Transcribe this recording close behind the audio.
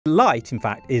Light, in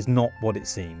fact, is not what it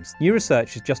seems. New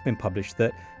research has just been published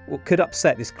that could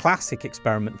upset this classic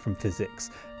experiment from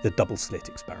physics, the double-slit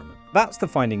experiment. That's the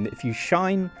finding that if you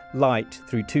shine light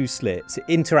through two slits, it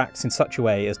interacts in such a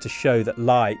way as to show that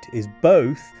light is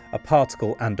both a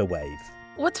particle and a wave.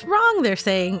 What's wrong, they're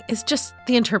saying, is just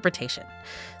the interpretation.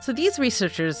 So these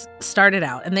researchers started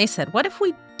out and they said, what if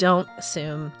we don't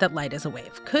assume that light is a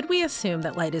wave? Could we assume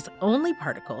that light is only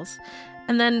particles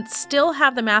and then still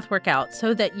have the math work out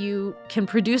so that you can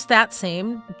produce that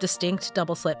same distinct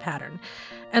double-slit pattern?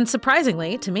 And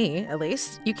surprisingly, to me at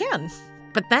least, you can.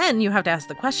 But then you have to ask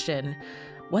the question,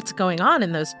 what's going on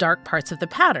in those dark parts of the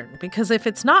pattern? Because if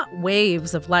it's not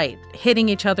waves of light hitting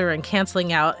each other and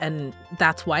canceling out, and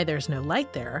that's why there's no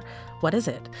light there, what is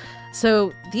it?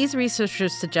 So these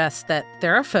researchers suggest that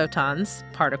there are photons,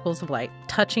 particles of light,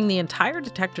 touching the entire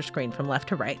detector screen from left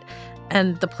to right.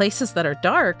 And the places that are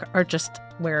dark are just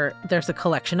where there's a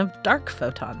collection of dark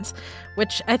photons,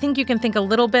 which I think you can think a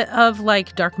little bit of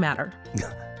like dark matter.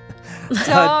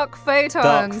 Dark photons.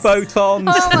 Dark photons.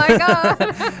 Oh my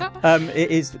God.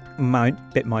 It is a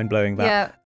bit mind-blowing, that. Yeah.